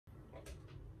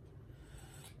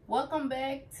Welcome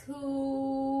back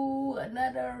to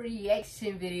another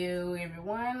reaction video,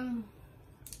 everyone.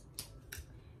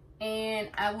 And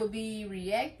I will be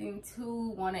reacting to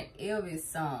one of Elvis'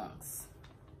 songs.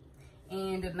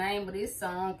 And the name of this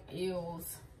song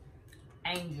is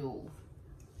Angel.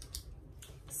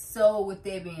 So with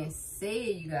that being said,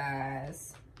 you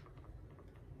guys,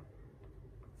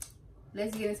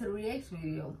 let's get into the reaction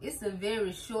video. It's a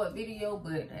very short video,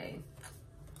 but hey,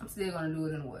 I'm still gonna do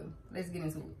it anyway. Let's get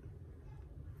into it.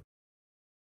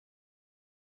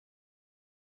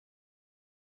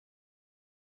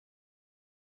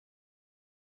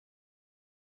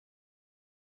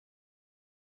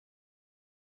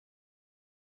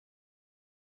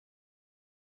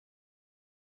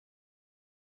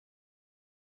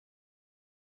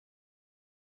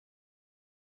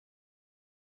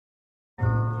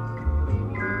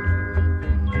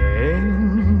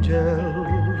 Angel,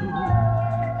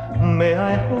 may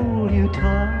I hold you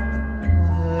tight?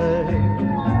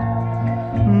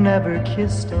 Never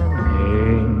kissed an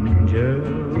angel,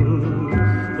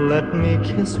 let me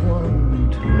kiss one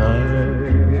tonight.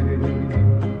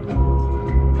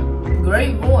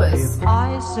 Great voice. If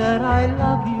I said I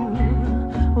love you,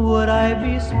 would I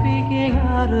be speaking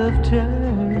out of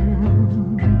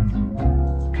turn?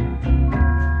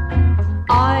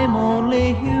 I'm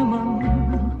only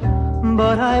human,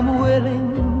 but I'm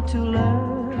willing to learn.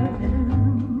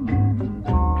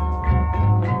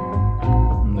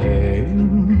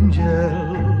 Angel,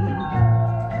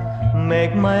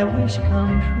 make my wish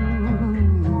come true.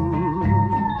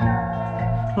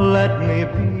 Let me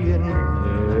be in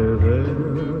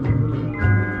heaven,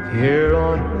 here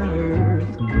on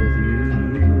earth with you.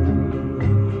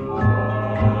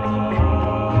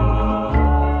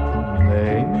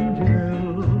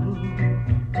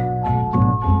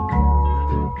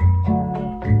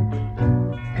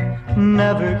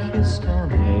 Never kissed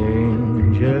an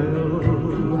angel.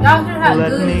 Y'all hear how Let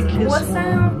good me his kiss voice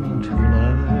sound?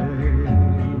 tonight.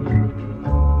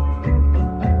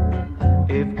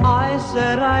 If I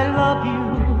said I love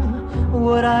you,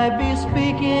 would I be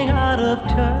speaking out of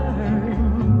turn?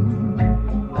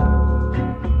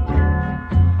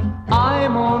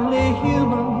 I'm only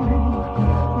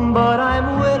human, but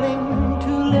I'm willing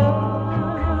to learn.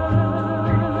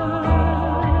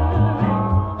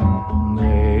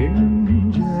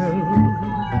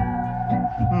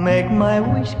 Make my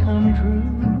wish come true.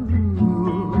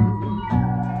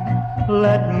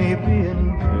 Let me be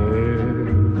in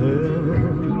heaven,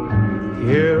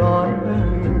 here on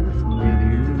earth with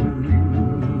you.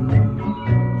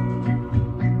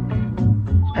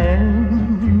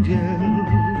 Angel,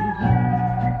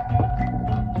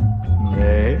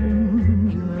 angel.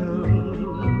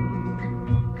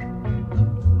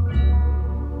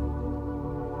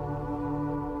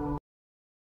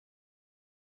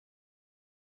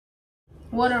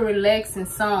 What a relaxing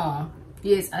song.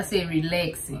 Yes, I said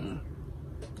relaxing.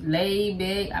 Laid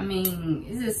back. I mean,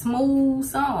 it's a smooth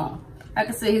song. Like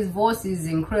I said, his voice is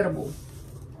incredible.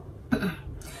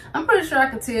 I'm pretty sure I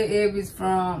could tell Elvis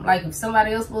from, like, if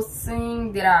somebody else was to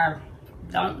sing that I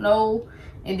don't know,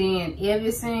 and then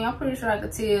Elvis sing, I'm pretty sure I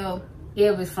could tell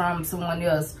Elvis from someone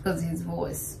else because of his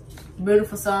voice.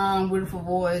 Beautiful song, beautiful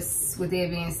voice. With that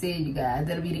being said, you guys,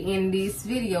 that'll be the end of this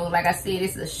video. Like I said,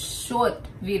 it's a short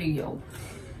video,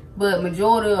 but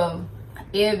majority of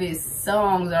Elvis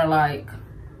songs are like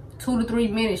 2 to 3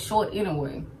 minutes short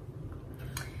anyway.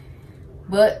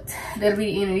 But that'll be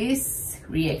the end of this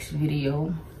reaction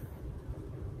video.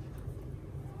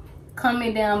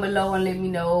 Comment down below and let me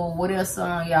know what else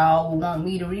song y'all want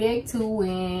me to react to,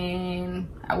 and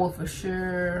I will for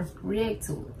sure react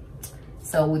to it.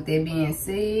 So with that being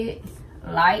said,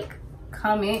 like,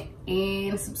 comment,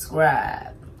 and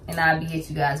subscribe. And I'll be at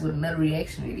you guys with another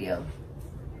reaction video.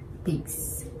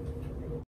 Peace.